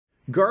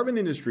Garvin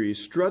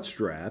Industries strut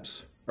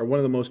straps are one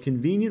of the most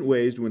convenient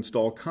ways to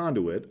install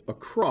conduit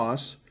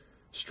across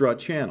strut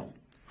channel.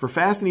 For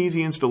fast and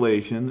easy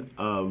installation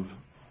of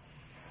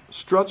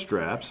strut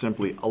straps,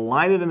 simply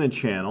align it in the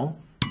channel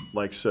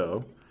like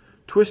so,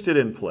 twist it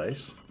in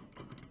place,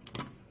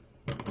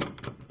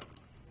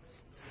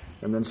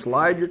 and then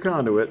slide your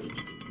conduit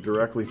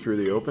directly through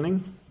the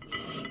opening.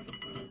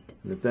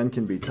 And it then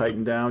can be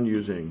tightened down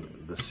using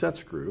the set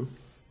screw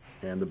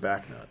and the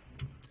back nut.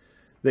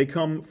 They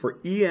come for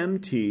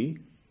EMT,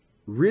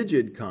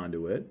 rigid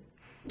conduit,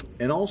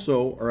 and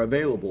also are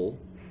available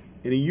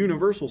in a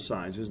universal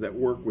sizes that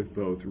work with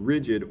both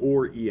rigid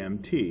or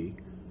EMT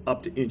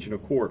up to 1.25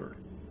 inches.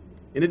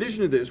 In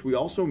addition to this, we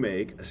also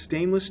make a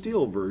stainless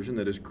steel version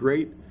that is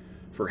great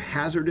for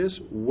hazardous,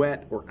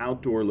 wet, or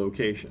outdoor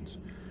locations.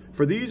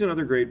 For these and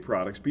other great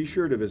products, be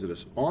sure to visit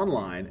us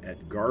online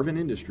at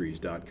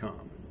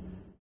garvinindustries.com.